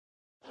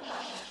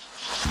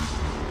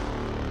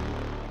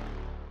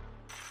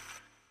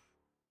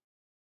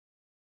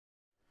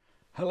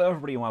Hello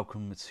everybody and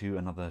welcome to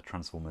another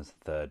Transformers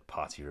third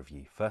party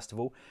review. First of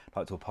all, I'd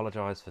like to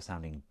apologise for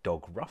sounding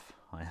dog rough.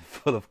 I am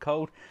full of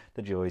cold,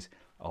 the joys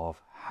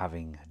of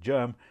having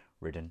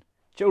germ-ridden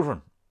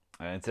children.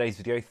 In today's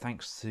video,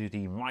 thanks to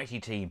the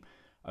mighty team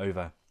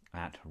over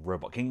at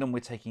Robot Kingdom, we're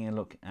taking a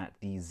look at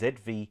the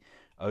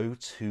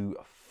ZV02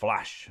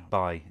 Flash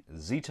by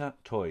Zeta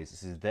Toys.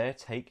 This is their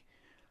take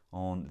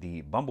on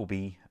the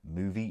Bumblebee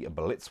movie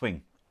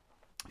BLITZWING.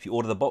 If you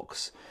order the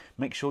box,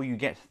 make sure you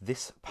get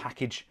this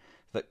package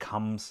that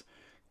comes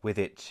with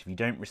it. If you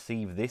don't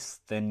receive this,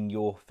 then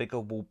your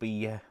figure will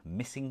be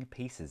missing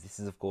pieces. This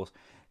is of course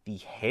the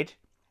head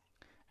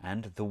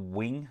and the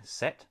wing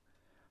set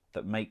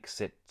that makes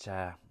it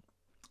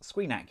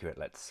screen accurate,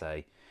 let's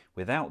say.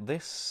 Without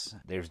this,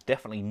 there's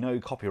definitely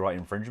no copyright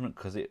infringement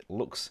because it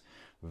looks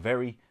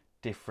very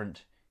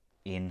different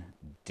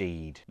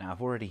indeed. Now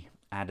I've already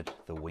added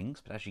the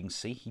wings, but as you can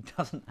see, he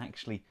doesn't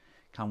actually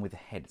come with a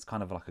head. It's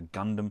kind of like a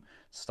Gundam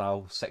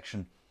style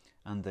section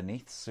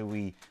underneath. So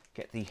we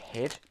get the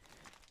head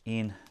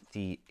in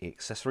the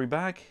accessory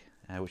bag,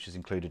 which is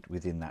included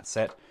within that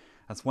set,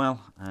 as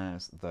well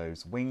as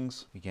those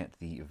wings. We get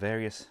the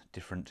various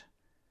different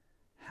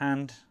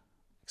hand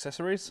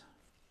accessories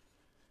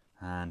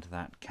and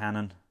that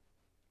cannon.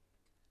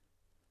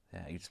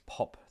 You just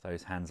pop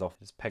those hands off,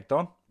 it's pegged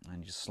on, and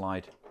you just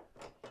slide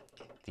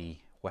the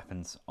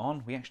weapons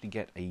on. We actually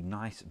get a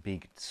nice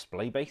big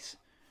display base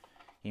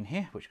in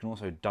here, which can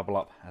also double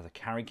up as a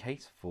carry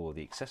case for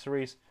the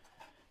accessories.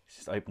 It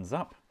just opens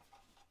up,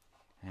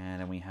 and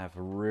then we have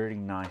a really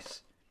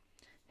nice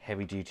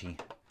heavy duty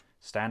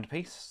stand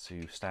piece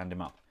to stand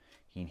him up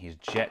in his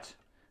jet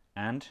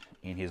and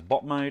in his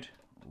bot mode.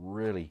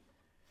 Really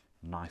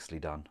nicely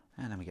done.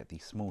 And then we get the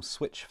small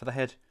switch for the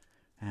head,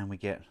 and we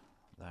get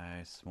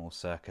those small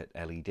circuit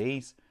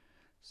LEDs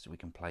so we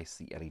can place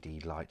the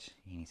LED light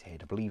in his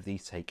head. I believe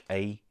these take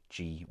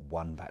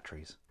AG1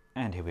 batteries.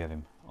 And here we have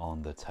him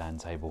on the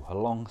turntable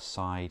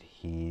alongside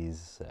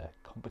his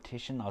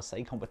competition. I'll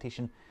say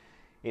competition.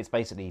 It's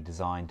basically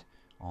designed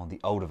on the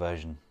older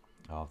version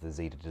of the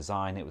Zeta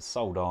design. It was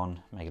sold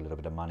on, make a little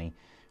bit of money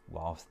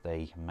whilst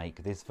they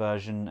make this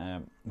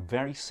version.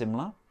 Very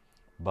similar,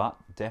 but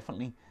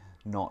definitely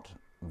not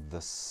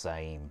the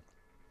same.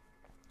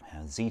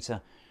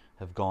 Zeta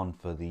have gone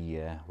for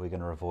the we're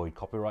going to avoid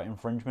copyright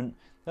infringement.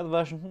 The other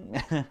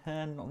version,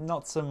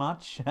 not so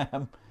much.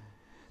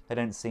 They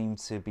don't seem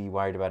to be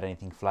worried about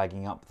anything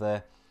flagging up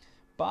there,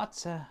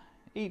 but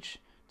each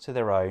to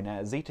their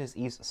own. Zeta's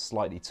is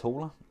slightly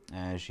taller,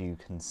 as you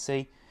can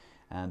see,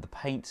 and the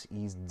paint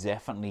is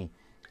definitely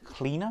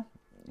cleaner.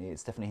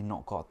 It's definitely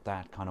not got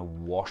that kind of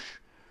wash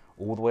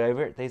all the way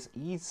over it. There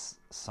is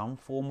some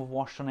form of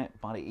wash on it,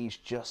 but it is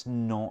just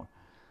not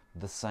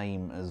the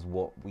same as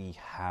what we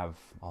have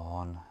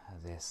on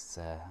this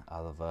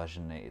other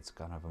version. It's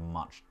kind of a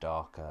much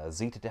darker.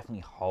 Zeta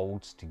definitely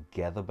holds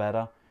together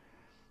better.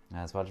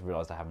 As well, I just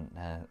realised I haven't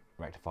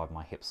rectified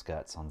my hip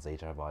skirts on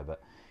Zeta, have I?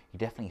 But he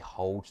definitely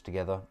holds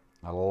together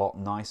a lot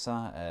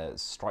nicer.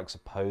 Strikes a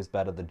pose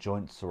better. The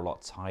joints are a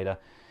lot tighter.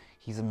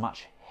 He's a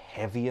much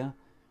heavier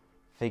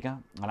figure.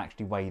 I'll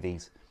actually weigh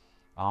these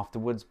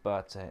afterwards,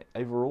 but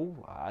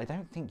overall, I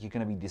don't think you're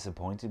going to be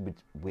disappointed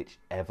with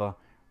whichever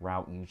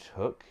route you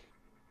took.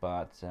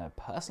 But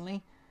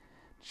personally,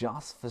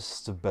 just for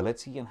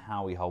stability and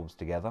how he holds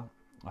together,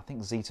 I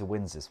think Zeta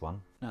wins this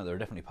one. Now, there are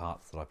definitely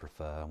parts that I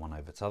prefer one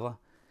over the other.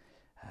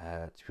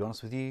 To be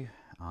honest with you,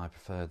 I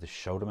prefer the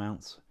shoulder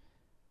mounts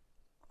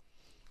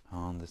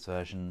on this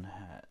version.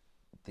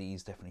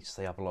 These definitely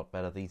stay up a lot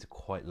better. These are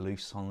quite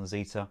loose on the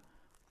Zeta.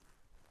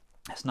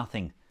 There's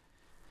nothing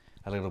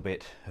a little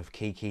bit of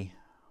Kiki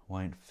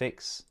won't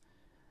fix.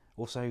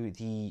 Also,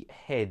 the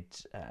head,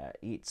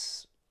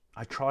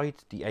 I tried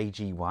the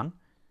AG1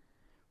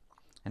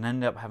 and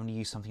ended up having to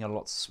use something a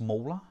lot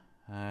smaller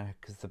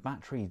because the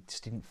battery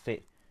just didn't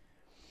fit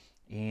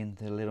in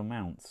the little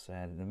mounts.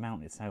 The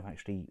mount itself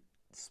actually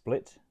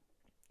split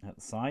at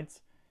the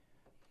sides,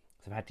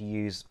 so I've had to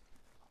use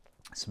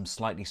some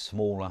slightly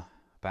smaller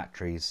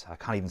batteries. I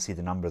can't even see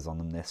the numbers on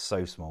them, they're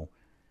so small.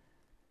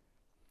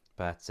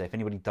 But if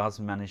anybody does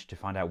manage to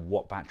find out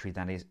what battery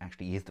that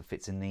actually is that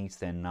fits in these,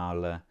 then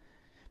I'll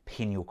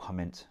pin your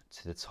comment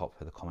to the top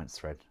of the comments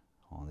thread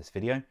on this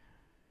video.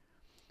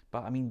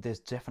 But I mean, there's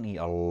definitely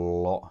a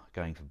lot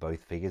going for both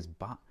figures,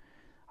 but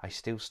I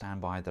still stand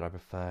by that I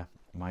prefer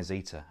my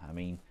Zeta. I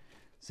mean,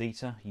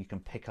 Zeta you can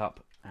pick up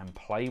and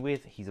play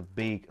with. He's a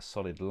big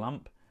solid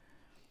lump.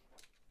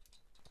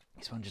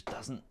 This one just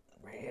doesn't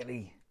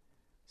really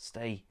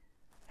stay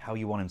how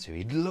you want him to.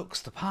 He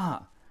looks the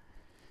part,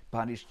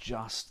 but it's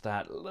just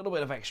that little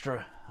bit of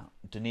extra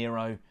De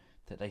Niro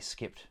that they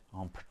skipped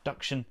on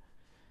production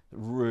that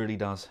really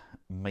does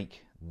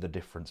make the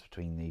difference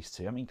between these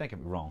two. I mean, don't get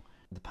me wrong,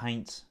 the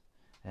paint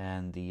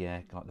and the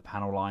like the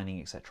panel lining,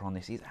 etc. on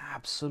this is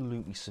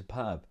absolutely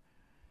superb,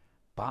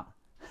 but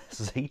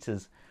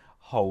Zeta's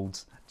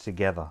holds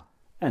together.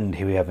 And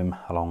here we have him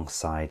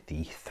alongside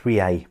the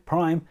 3A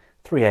Prime,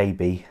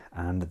 3AB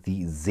and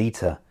the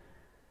Zeta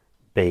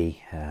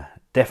B.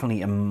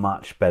 Definitely a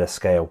much better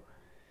scale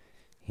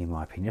in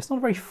my opinion. It's not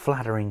a very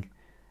flattering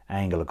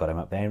angle I've got him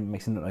up there. It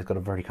makes him look like he's got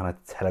a very kind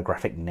of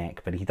telegraphic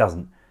neck, but he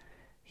doesn't.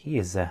 He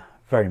is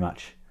very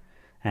much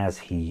as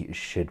he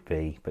should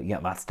be. But yeah,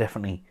 that's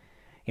definitely,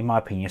 in my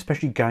opinion,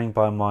 especially going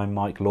by my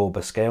Mike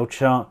Lorber scale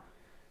chart,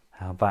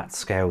 that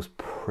scales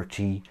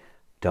pretty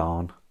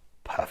darn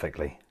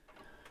perfectly.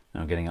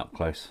 Now getting up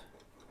close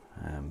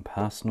and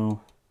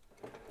personal,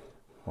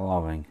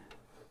 loving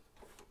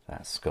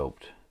that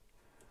sculpt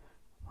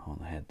on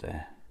the head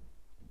there.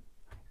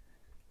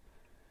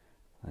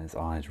 Those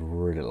eyes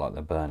really look like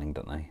they're burning,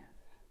 don't they?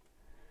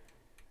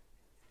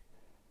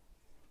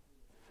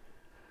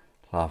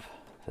 Love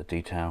the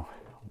detail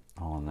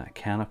on that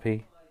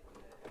canopy.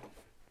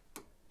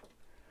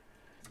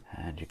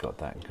 And you've got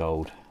that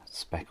gold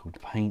speckled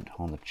paint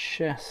on the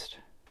chest.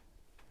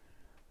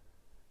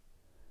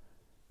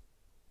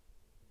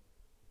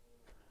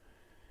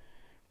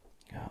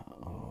 Got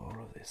all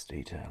of this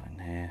detail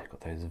in here.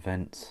 Got those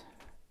vents.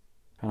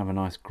 Kind of a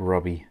nice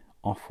grubby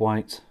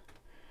off-white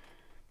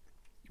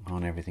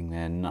on everything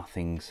there.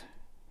 Nothing's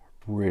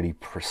really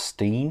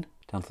pristine.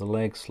 Down to the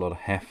legs, a lot of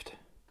heft.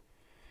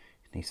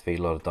 Needs to be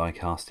a lot of die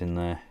cast in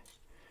there.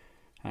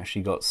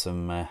 Actually got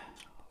some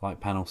light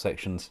panel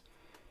sections,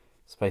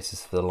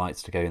 spaces for the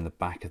lights to go in the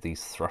back of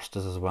these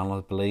thrusters as well, I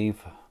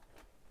believe.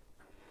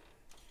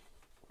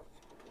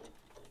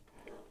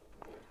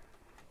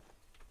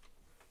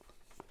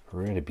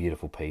 Really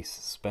beautiful piece,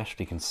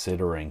 especially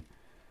considering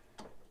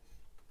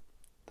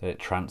that it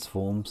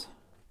transforms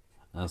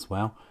as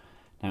well.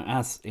 Now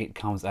as it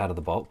comes out of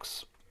the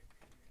box,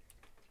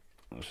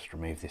 let's just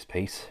remove this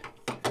piece.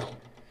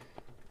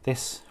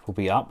 This will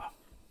be up.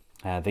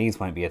 These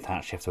won't be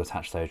attached, you have to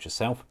attach those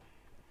yourself.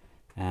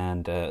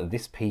 And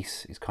this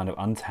piece is kind of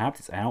untabbed,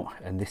 it's out,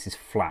 and this is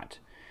flat.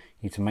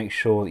 You need to make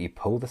sure that you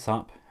pull this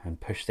up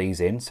and push these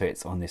in so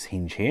it's on this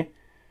hinge here.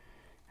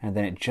 And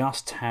then it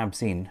just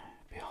tabs in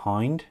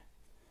behind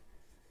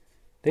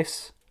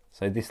this.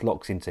 So this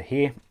locks into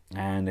here,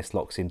 and this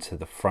locks into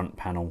the front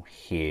panel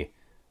here.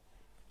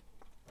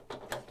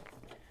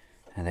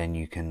 And then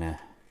you can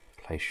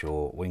place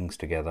your wings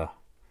together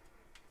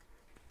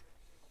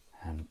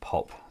and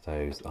pop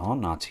those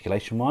on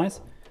articulation wise.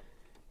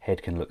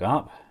 Head can look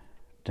up,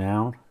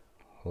 down,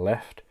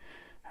 left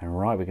and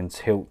right. We can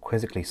tilt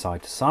quizzically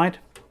side to side.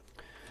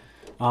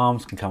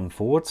 Arms can come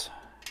forwards,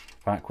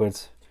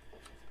 backwards,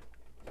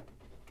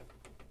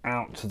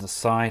 out to the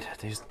side.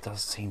 This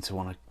does seem to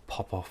want to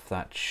pop off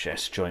that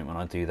chest joint when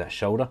I do that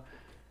shoulder.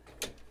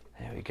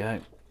 There we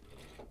go.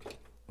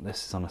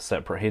 This is on a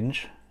separate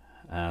hinge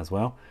as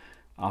well.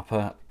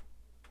 Upper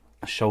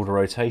shoulder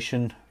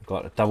rotation. We've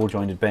got a double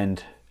jointed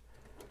bend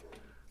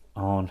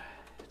on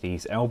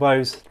these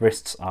elbows. The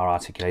wrists are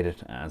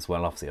articulated as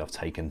well. Obviously I've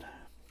taken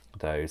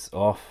those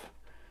off.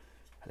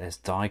 There's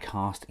die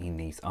cast in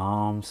these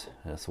arms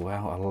as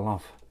well. I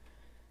love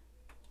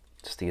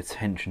just the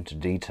attention to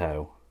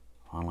detail.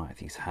 I like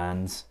these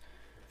hands.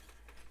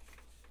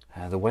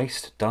 The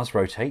waist does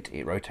rotate.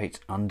 It rotates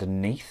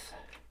underneath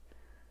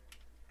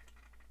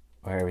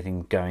where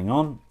everything's going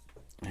on.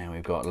 Now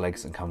we've got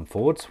legs that come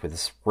forwards with a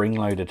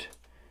spring-loaded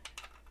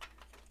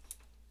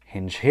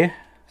hinge here.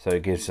 So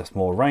it gives us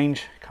more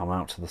range, come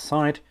out to the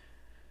side,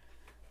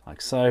 like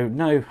so.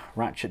 No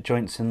ratchet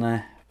joints in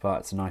there,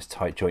 but it's a nice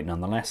tight joint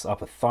nonetheless.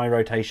 Upper thigh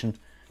rotation.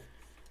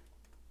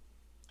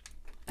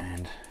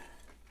 And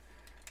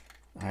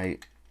a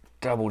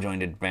double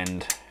jointed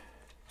bend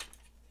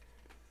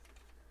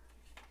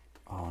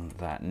on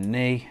that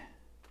knee.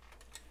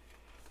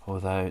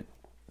 Although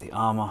the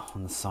armour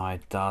on the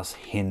side does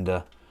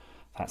hinder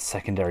that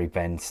secondary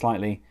bend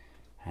slightly.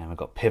 And we've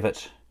got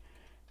pivot,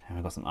 and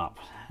we've got some up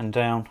and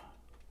down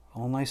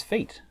on those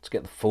feet. To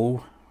get the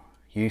full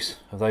use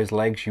of those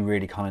legs, you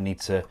really kind of need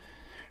to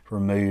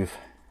remove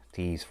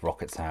these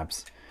rocket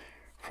tabs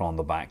from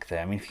the back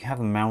there. I mean, if you have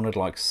them mounted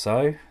like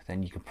so,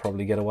 then you could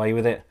probably get away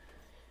with it,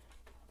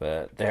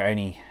 but they're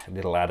only a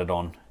little added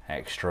on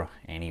extra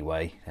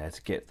anyway.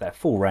 To get that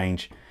full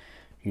range,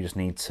 you just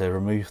need to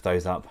remove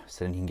those up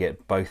so then you can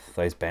get both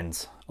those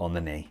bends on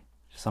the knee.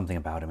 There's something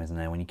about them, isn't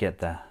there, when you get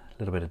that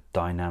little bit of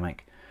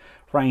dynamic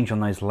range on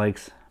those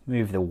legs,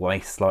 move the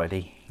waist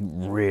slightly,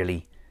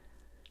 really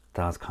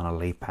does kind of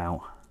leap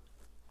out.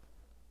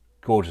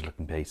 Gorgeous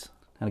looking piece.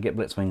 Now to get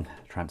BLITZWING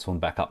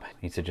transformed back up,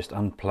 you need to just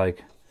unplug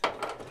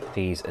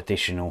these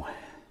additional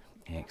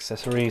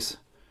accessories.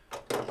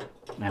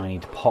 Now we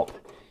need to pop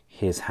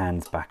his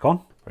hands back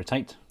on.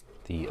 Rotate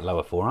the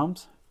lower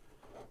forearms.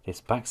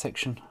 This back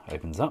section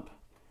opens up.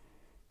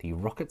 The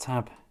rocket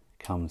tab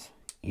comes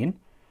in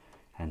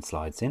and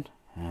slides in,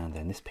 and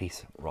then this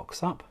piece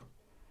rocks up,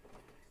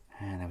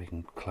 and then we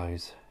can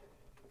close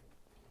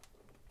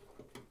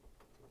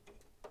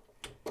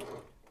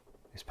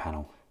this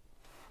panel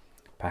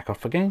back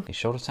off again. These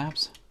shoulder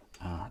tabs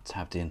are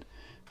tabbed in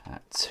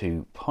at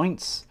 2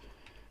 points.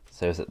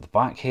 So it's at the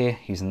back here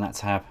using that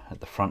tab, at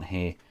the front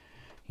here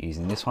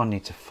using this one.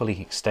 Need to fully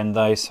extend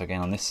those. So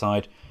again on this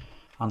side,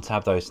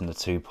 untab those in the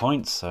 2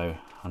 points. So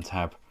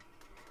untab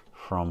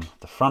from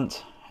the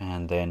front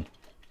and then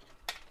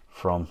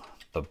from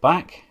the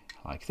back,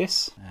 like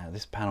this.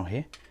 This panel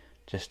here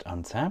just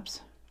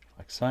untabs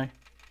like so,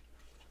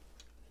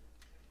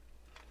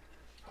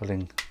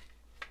 pulling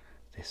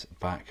this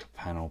back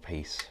panel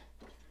piece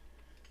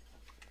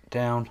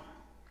down.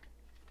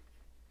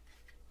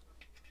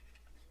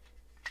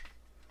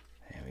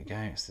 There we go,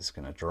 it's just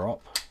going to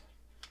drop.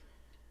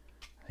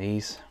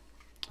 These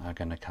are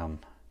going to come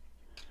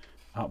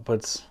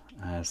upwards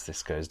as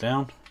this goes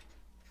down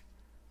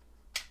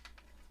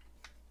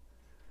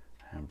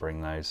and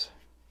bring those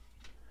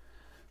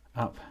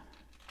up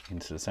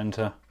into the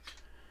center,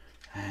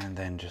 and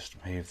then just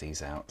move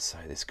these out so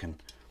this can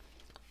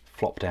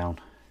flop down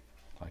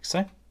like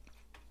so.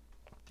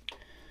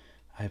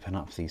 Open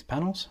up these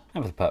panels,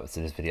 and for the purpose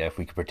of this video, if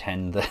we could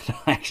pretend that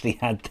I actually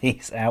had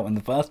these out in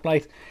the first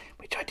place,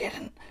 which I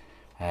didn't,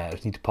 I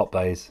just need to pop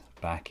those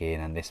back in,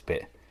 and this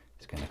bit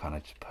is going to kind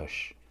of just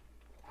push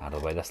out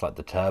of the way. That's like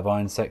the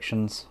turbine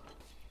sections,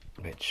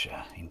 which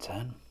in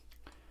turn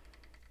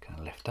going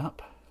to lift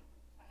up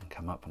and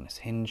come up on this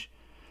hinge.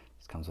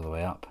 This comes all the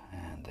way up,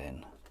 and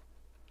then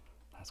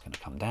that's going to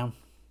come down,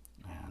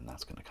 and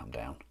that's going to come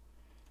down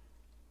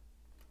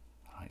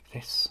like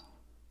this,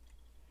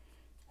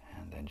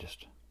 and then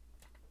just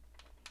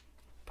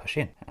push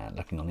in. And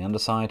looking on the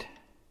underside,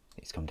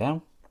 these come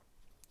down,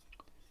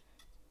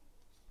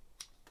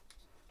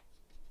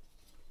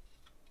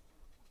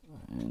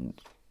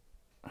 and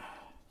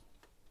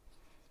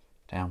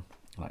down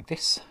like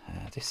this.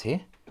 This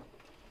here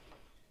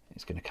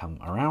is going to come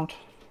around,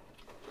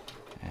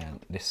 and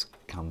this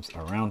comes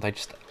around. They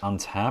just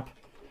untab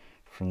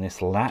from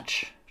this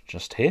latch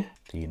just here.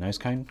 The nose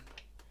cone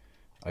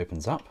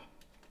opens up,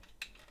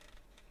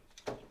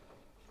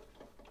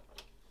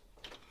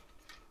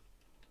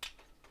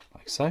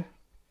 like so.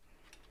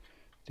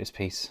 This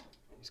piece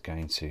is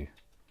going to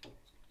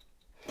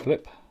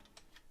flip.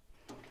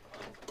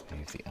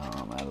 Move the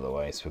arm out of the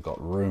way so we've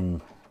got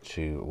room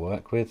to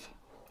work with.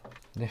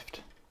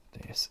 Lift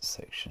this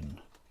section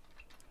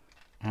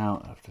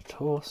out of the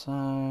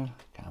torso.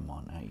 Come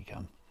on, out you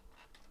come.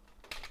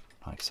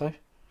 Like so.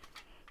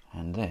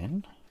 And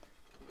then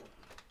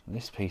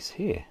this piece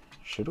here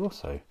should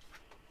also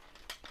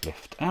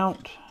lift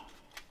out.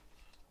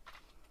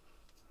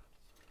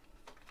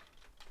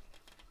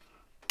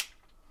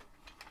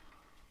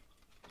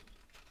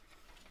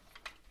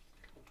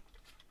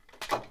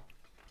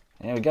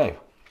 There we go.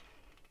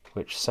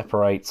 Which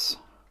separates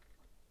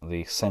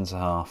the centre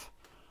half.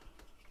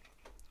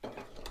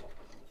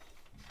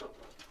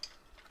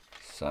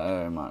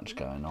 So much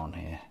going on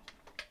here.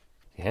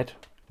 The head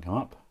can come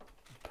up,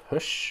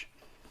 push,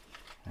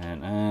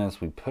 and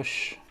as we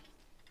push,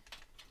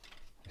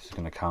 this is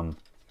going to come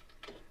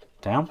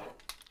down.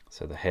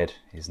 So the head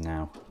is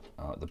now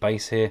at the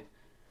base here.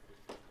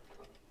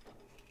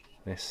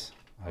 This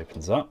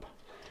opens up.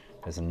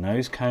 There's a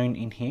nose cone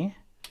in here,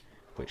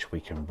 which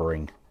we can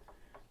bring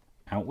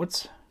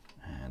outwards,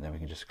 and then we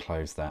can just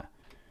close that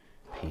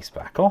piece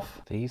back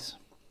off. These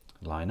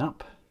line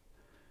up.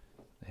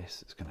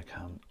 This is going to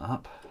come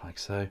up like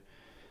so.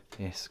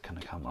 This is going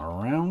to come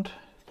around.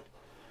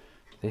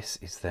 This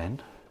is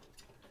then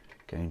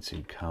going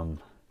to come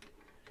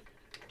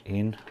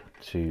in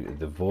to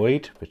the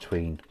void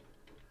between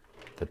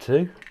the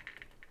two.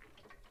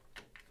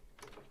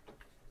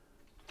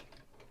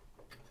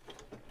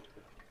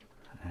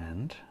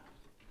 And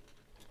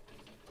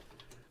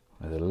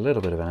with a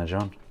little bit of energy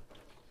on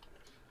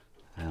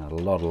and a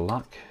lot of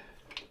luck,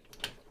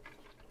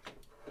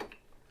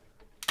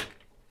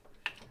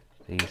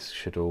 these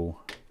should all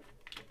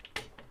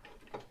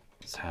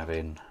tab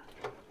in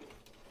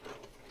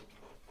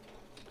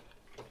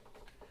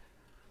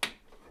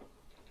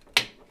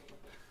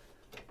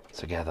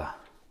together,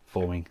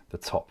 forming the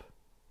top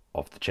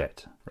of the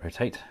jet.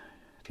 Rotate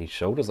these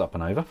shoulders up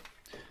and over,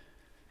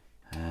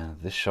 and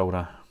this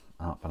shoulder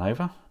up and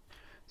over.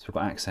 So we've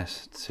got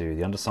access to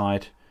the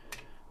underside.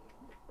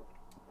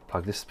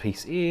 Plug this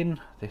piece in.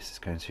 This is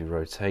going to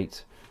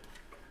rotate,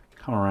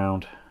 come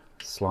around,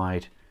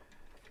 slide,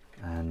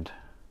 and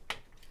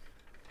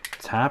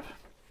tab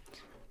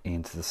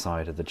into the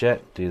side of the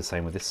jet. Do the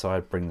same with this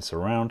side. Bring this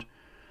around,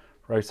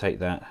 rotate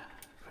that,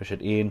 push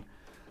it in,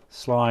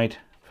 slide,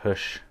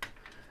 push,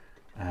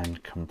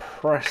 and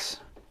compress,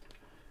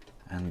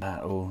 and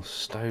that all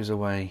stows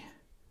away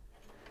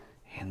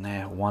in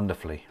there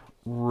wonderfully.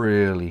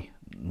 Really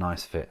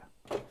nice fit.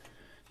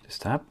 This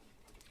tab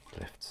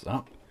lifts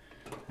up,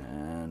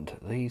 and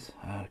these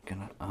are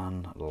gonna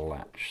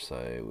unlatch.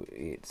 So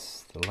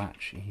it's the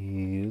latch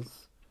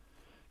is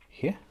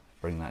here.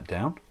 Bring that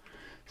down,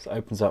 so it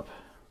opens up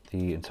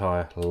the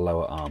entire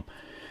lower arm.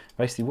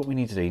 Basically, what we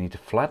need to do, you need to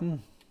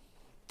flatten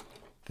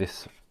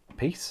this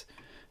piece,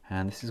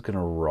 and this is going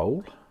to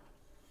roll.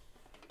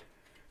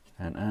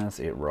 And as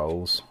it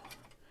rolls,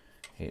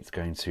 it's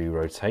going to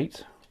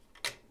rotate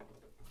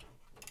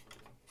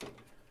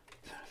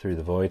through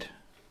the void,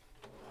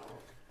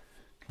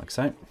 like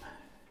so.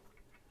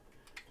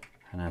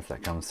 And as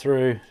that comes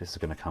through, this is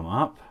going to come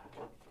up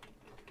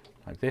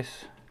like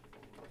this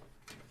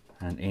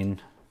and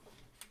in.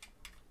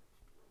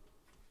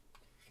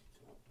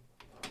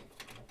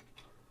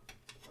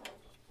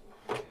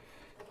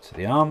 to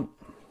the arm.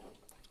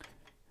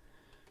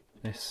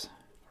 This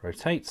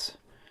rotates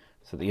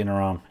so the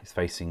inner arm is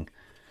facing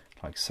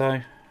like so.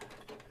 You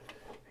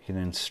can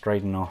then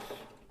straighten off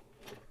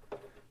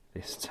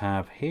this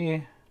tab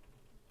here.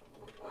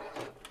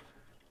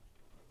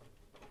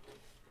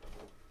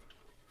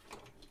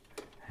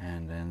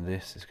 And then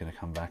this is going to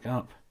come back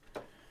up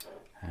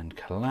and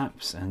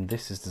collapse, and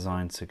this is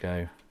designed to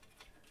go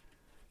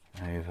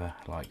over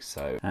like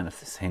so. And it's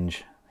this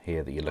hinge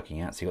here that you're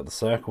looking at. So you've got the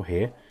circle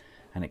here,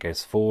 and it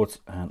goes forward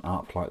and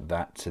up like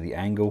that to the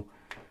angle,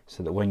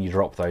 so that when you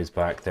drop those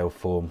back, they'll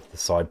form the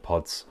side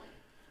pods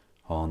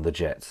on the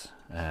jet.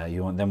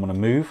 You then want to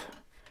move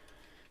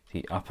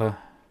the upper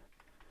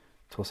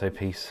torso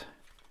piece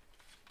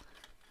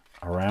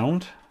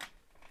around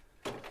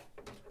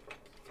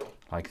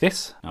like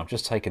this. Now I've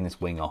just taken this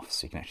wing off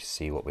so you can actually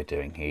see what we're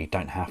doing here. You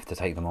don't have to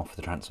take them off for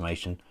the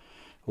transformation,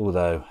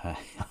 although I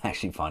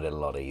actually find it a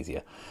lot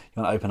easier.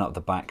 You want to open up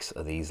the backs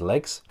of these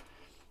legs,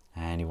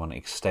 and you want to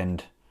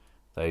extend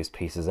those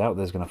pieces out.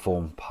 There's going to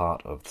form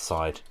part of the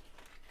side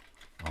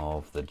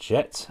of the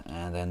jet,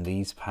 and then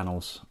these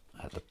panels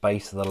at the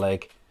base of the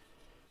leg,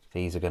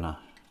 these are going to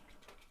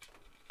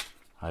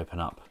open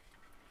up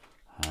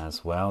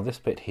as well. This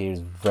bit here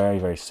is very,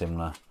 very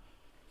similar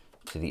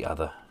to the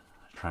other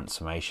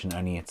transformation,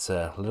 only it's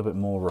a little bit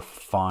more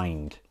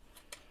refined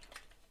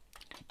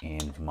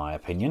in my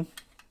opinion.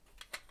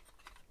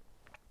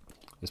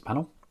 This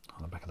panel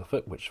on the back of the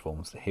foot, which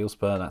forms the heel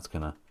spur, that's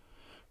going to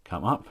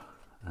come up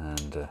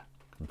and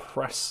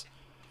compress.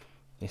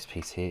 This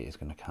piece here is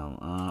going to come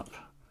up,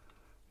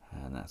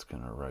 and that's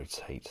going to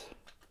rotate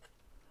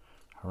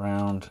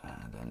around,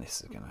 and then this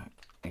is going to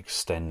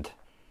extend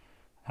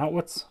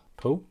outwards.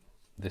 Pull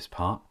this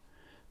part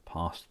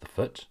past the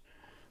foot.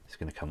 It's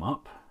going to come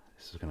up.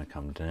 This is going to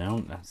come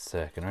down. That's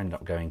going to end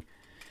up going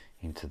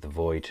into the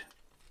void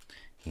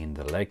in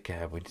the leg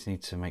cab. We just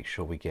need to make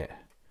sure we get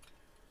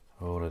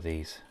all of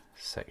these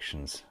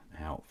sections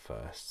out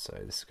first. So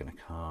this is going to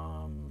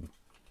come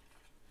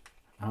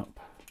up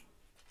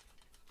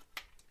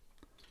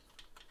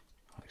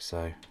like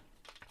so.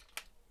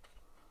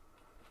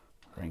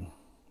 Bring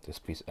this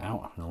piece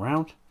out and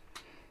around.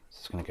 So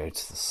it's going to go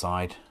to the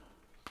side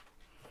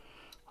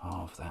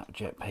of that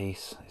jet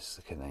piece.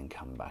 This can then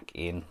come back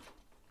in.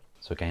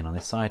 So again, on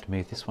this side,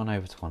 move this one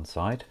over to one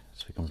side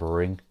so we can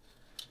bring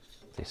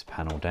this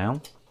panel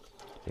down.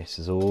 This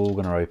is all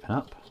going to open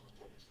up.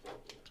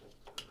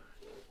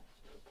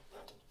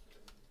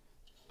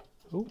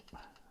 Oh,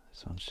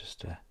 this one's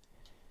just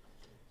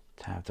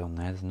tabbed on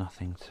there. There's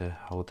nothing to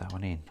hold that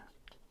one in.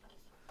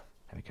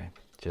 There we go,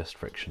 just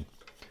friction.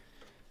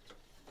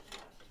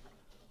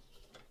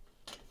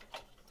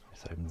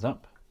 This opens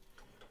up.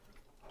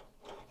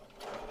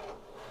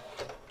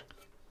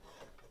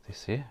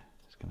 This here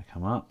is going to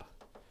come up,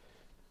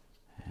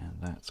 and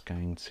that's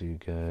going to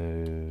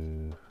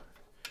go,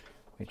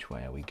 which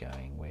way are we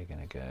going? We're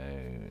going to go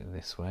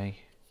this way,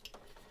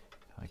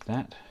 like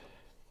that.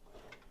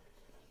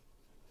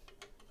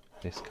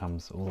 This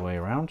comes all the way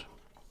around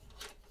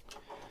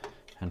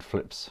and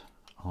flips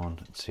on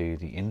to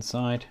the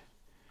inside.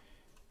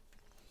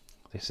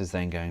 This is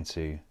then going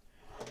to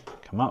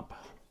come up,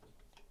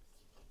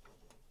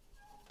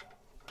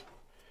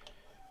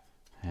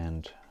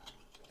 and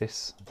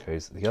this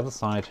goes the other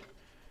side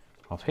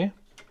of here,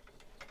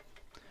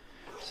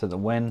 so that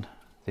when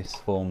this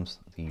forms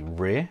the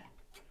rear,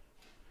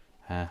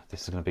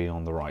 this is going to be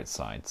on the right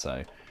side.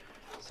 So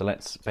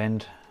let's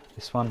bend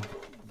this one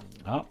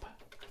up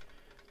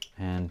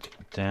and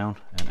down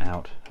and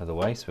out of the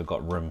way, so we've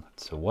got room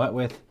to work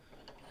with.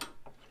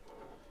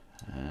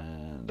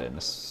 And then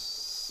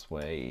this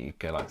way,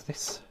 go like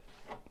this.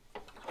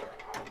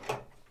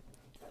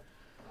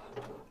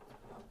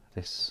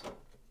 This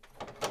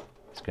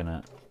is going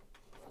to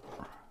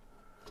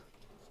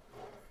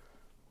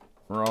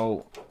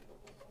roll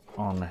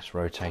on this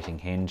rotating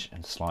hinge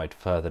and slide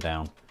further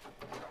down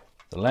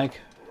the leg.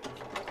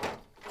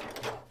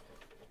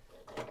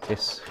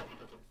 This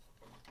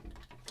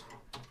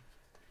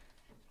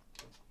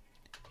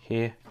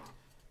here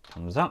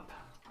comes up,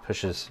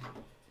 pushes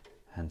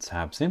and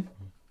tabs in.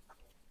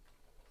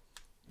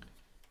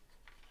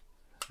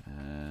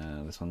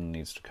 This one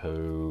needs to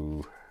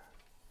go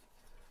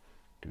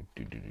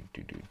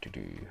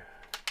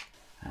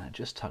and it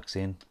just tucks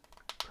in,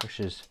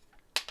 pushes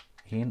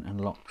in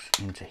and locks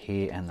into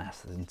here, and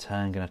that's in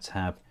turn going to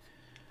tab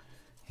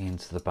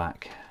into the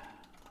back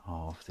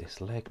of this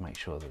leg. Make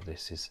sure that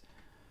this is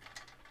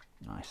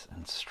nice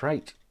and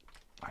straight,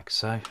 like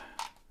so.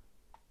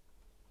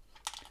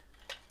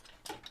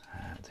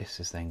 This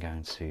is then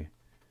going to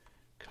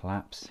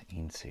collapse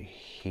into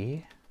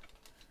here,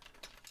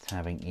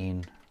 tabbing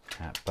in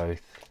at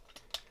both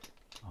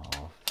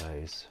of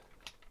those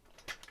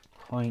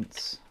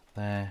points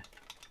there.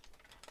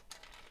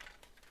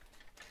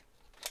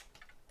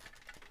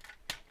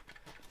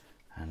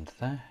 And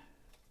there.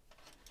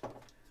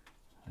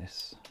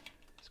 This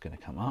is going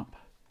to come up.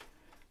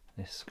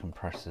 This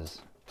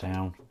compresses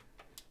down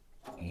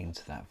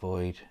into that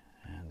void,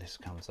 and this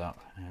comes up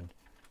and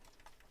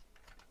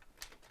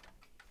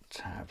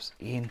tabs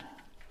in.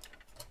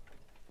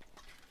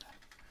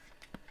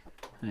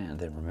 And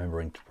then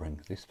remembering to bring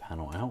this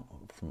panel out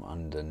from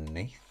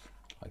underneath,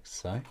 like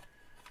so. You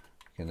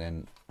can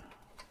then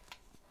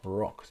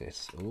rock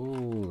this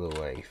all the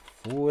way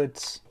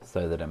forwards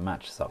so that it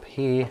matches up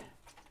here,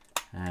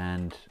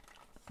 and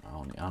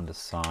on the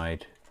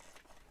underside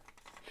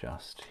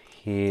just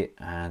here,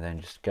 and then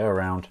just go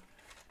around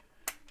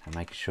and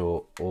make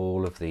sure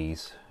all of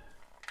these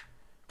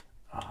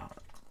are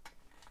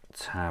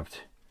tabbed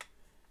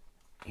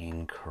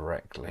in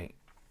correctly.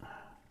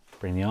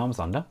 Bring the arms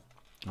under,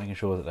 making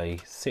sure that they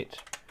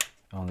sit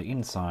on the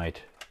inside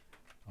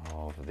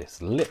of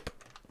this lip.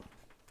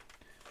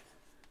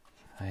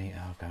 They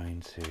are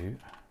going to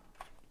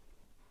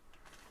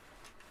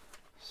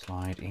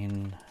slide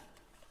in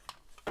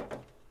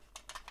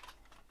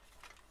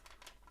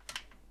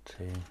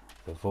to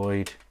the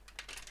void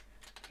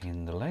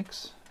in the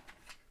legs,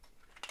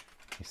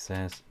 he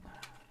says.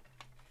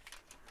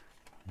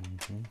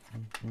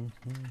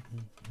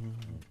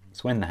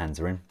 So when the hands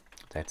are in,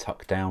 they're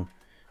tucked down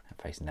and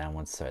facing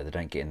downwards so they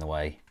don't get in the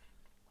way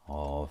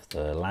of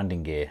the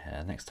landing gear.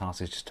 Next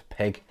task is just to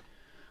peg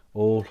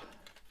all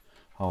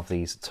of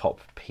these top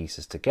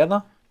pieces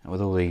together, and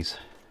with all these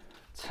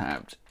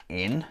tabbed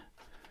in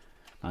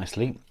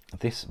nicely,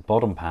 this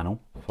bottom panel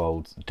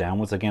folds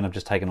downwards. Again, I've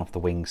just taken off the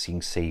wings so you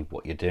can see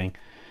what you're doing.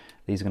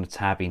 These are going to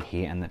tab in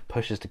here, and it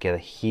pushes together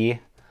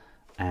here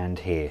and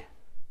here.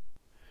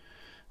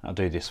 I'll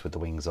do this with the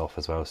wings off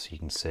as well so you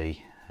can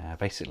see.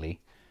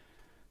 Basically,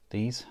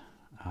 these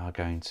are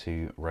going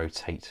to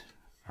rotate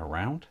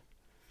around.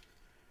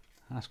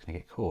 That's going to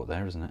get caught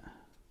there, isn't it?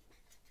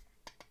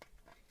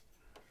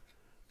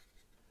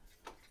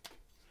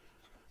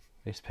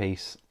 This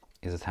piece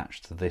is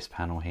attached to this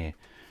panel here.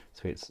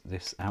 So it's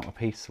this outer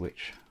piece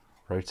which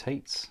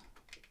rotates.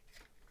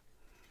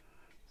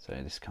 So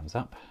this comes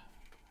up,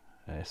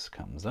 this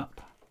comes up,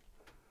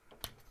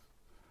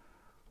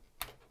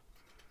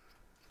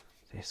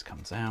 this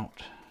comes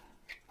out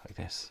like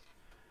this.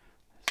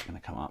 It's going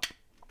to come up,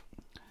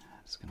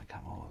 it's going to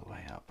come all the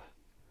way up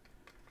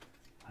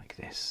like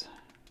this.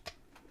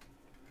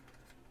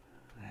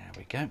 There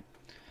we go.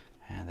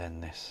 And then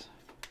this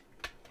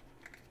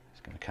is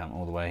going to come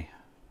all the way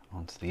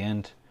onto the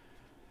end,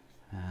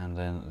 and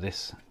then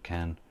this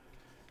can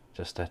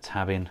just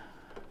tab in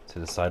to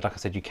the side. Like I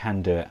said, you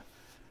can do it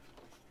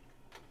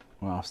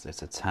whilst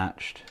it's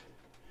attached,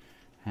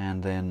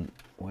 and then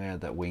where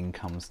that wing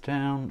comes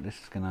down,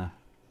 this is going to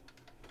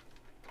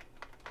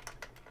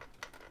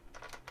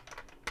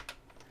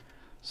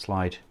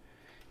slide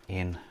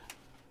in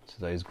to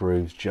those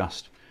grooves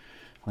just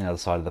on the other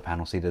side of the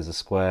panel. See, there's a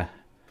square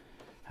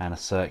and a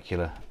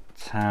circular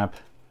tab,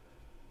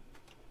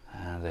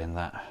 and then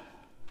that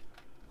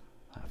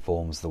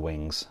forms the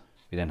wings.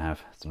 We then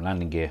have some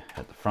landing gear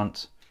at the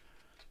front,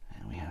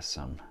 and we have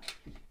some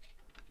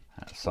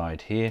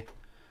outside here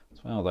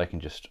as well. They can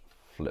just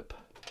flip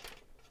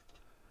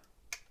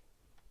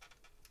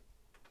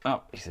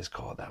up. He says,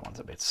 God, that one's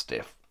a bit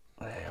stiff.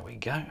 There we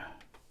go.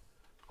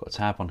 Got a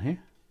tab on here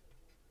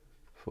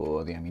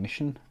for the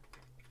ammunition.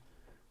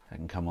 They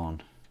can come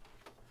on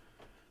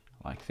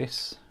like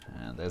this,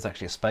 and there's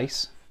actually a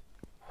space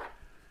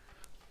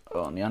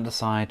on the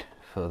underside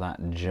for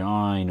that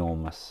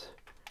ginormous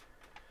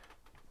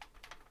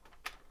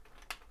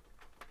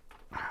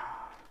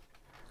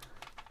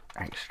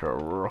extra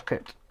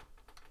rocket,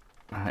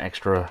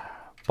 extra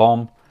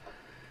bomb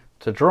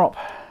to drop.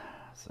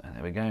 So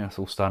there we go, it's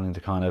all starting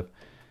to kind of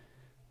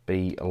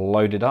be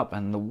loaded up,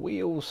 and the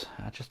wheels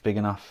are just big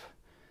enough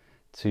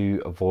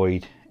to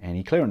avoid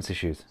any clearance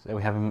issues. So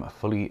we have him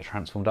fully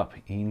transformed up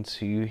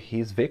into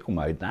his vehicle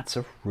mode. That's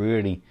a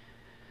really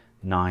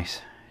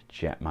nice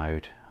jet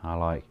mode. I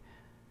like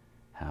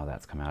how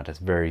that's come out. It's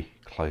very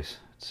close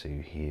to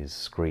his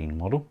screen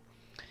model,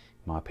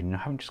 in my opinion. I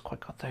haven't just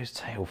quite got those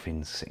tail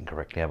fins sitting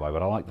correctly, have I?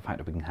 But I like the fact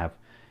that we can have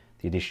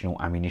the additional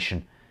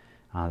ammunition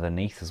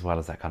underneath, as well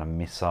as that kind of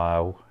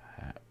missile.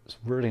 It's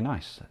really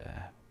nice.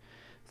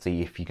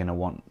 See, if you're going to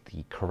want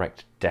the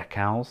correct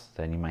decals,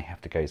 then you may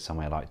have to go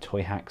somewhere like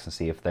Toy Hacks and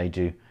see if they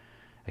do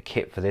a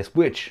kit for this,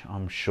 which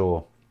I'm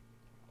sure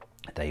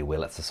they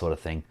will. That's the sort of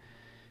thing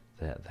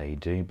that they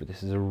do. But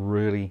this is a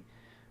really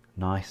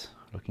nice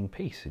looking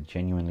piece.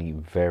 Genuinely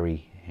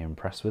very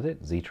impressed with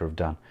it. Zeta have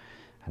done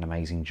an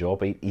amazing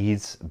job. It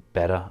is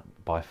better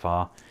by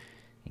far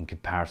in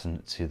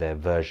comparison to their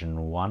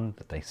version 1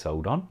 that they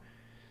sold on.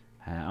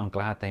 I'm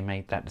glad they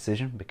made that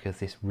decision, because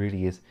this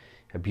really is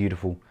a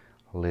beautiful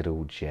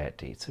little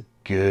jet. It's a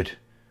good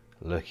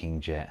looking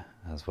jet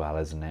as well,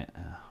 isn't it?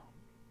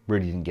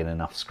 Really didn't get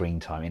enough screen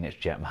time in its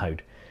jet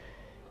mode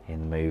in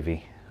the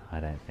movie,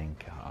 I don't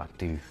think. I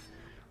do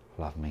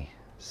love me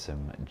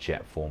some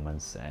jet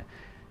formers.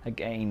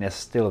 Again, there's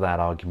still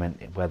that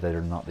argument whether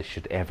or not this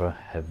should ever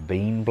have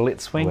been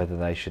Blitzwing, whether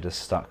they should have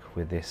stuck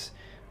with this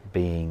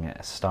being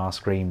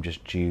Starscream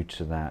just due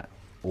to that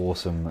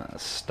awesome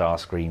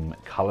Starscream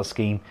color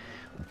scheme.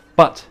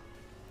 But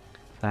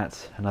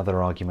that's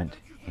another argument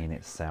in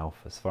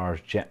itself. As far as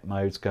jet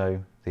modes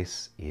go,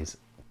 this is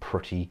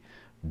pretty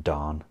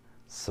darn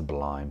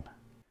sublime.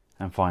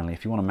 And finally,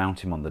 if you want to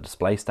mount him on the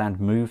display stand,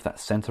 move that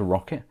center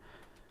rocket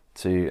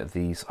to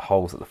these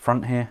holes at the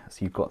front here, so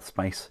you've got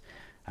space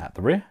at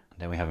the rear. And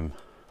then we have him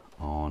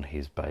on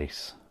his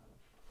base.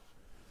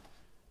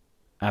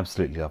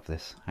 Absolutely love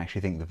this. I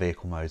actually think the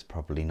vehicle mode is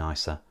probably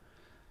nicer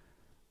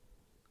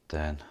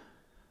than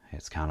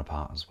its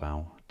counterpart as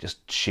well,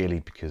 just sheerly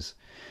because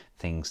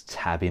things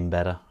tab in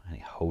better and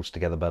it holds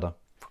together better.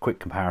 For a quick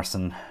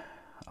comparison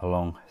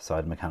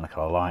alongside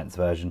Mechanical Alliance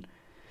version,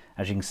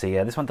 as you can see,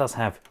 this one does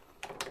have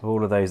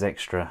all of those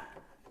extra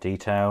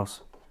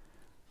details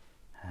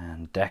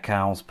and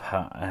decals.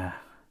 I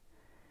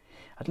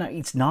don't know,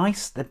 it's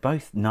nice, they're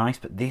both nice,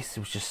 but this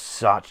was just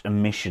such a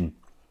mission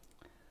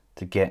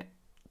to get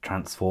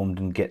transformed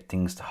and get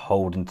things to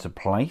hold into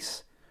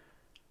place.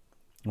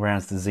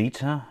 Whereas the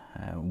Zeta,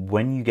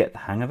 when you get the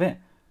hang of it,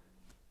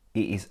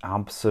 it is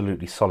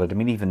absolutely solid. I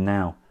mean, even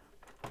now,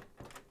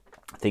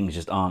 things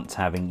just aren't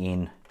tabbing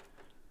in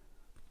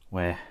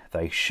where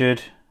they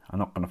should. I'm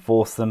not going to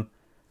force them.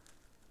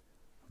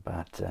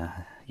 But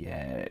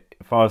yeah,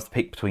 if I was to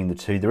pick between the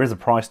two, there is a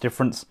price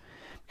difference.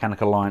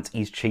 Mechanical Alliance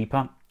is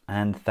cheaper,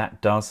 and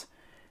that does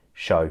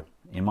show.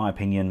 In my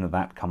opinion,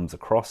 that comes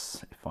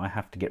across. If I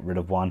have to get rid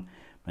of one,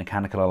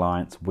 Mechanical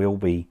Alliance will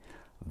be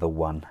the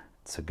one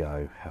to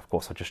go. Of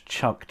course, I just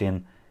chucked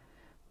in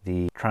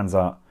the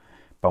Transart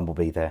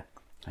Bumblebee there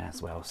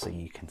as well, so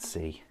you can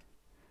see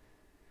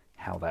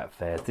how that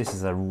fares. This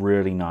is a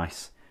really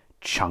nice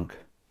chunk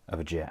of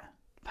a jet.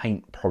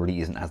 Paint probably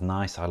isn't as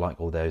nice. I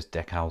like all those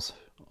decals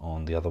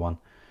on the other one,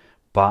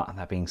 but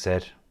that being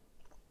said,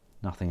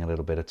 nothing a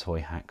little bit of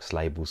toy hacks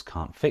labels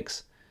can't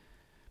fix.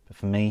 But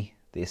for me,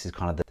 this is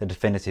kind of the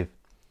definitive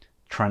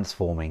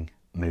transforming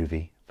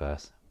movie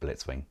versus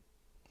Blitzwing.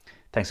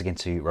 Thanks again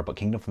to Robot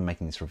Kingdom for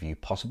making this review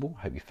possible.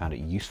 Hope you found it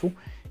useful.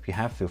 If you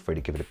have, feel free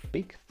to give it a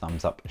big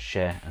thumbs up,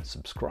 share and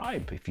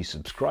subscribe. If you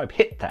subscribe,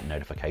 hit that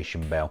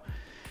notification bell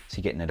so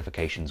you get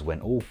notifications when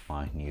all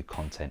my new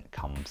content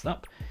comes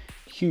up.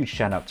 Huge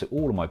shout out to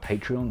all of my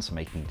Patreons for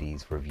making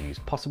these reviews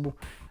possible.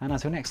 And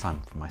until next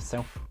time, for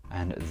myself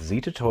and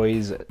Zeta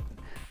Toys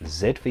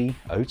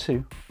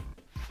ZV02,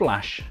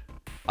 Flash,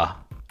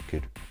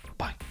 good.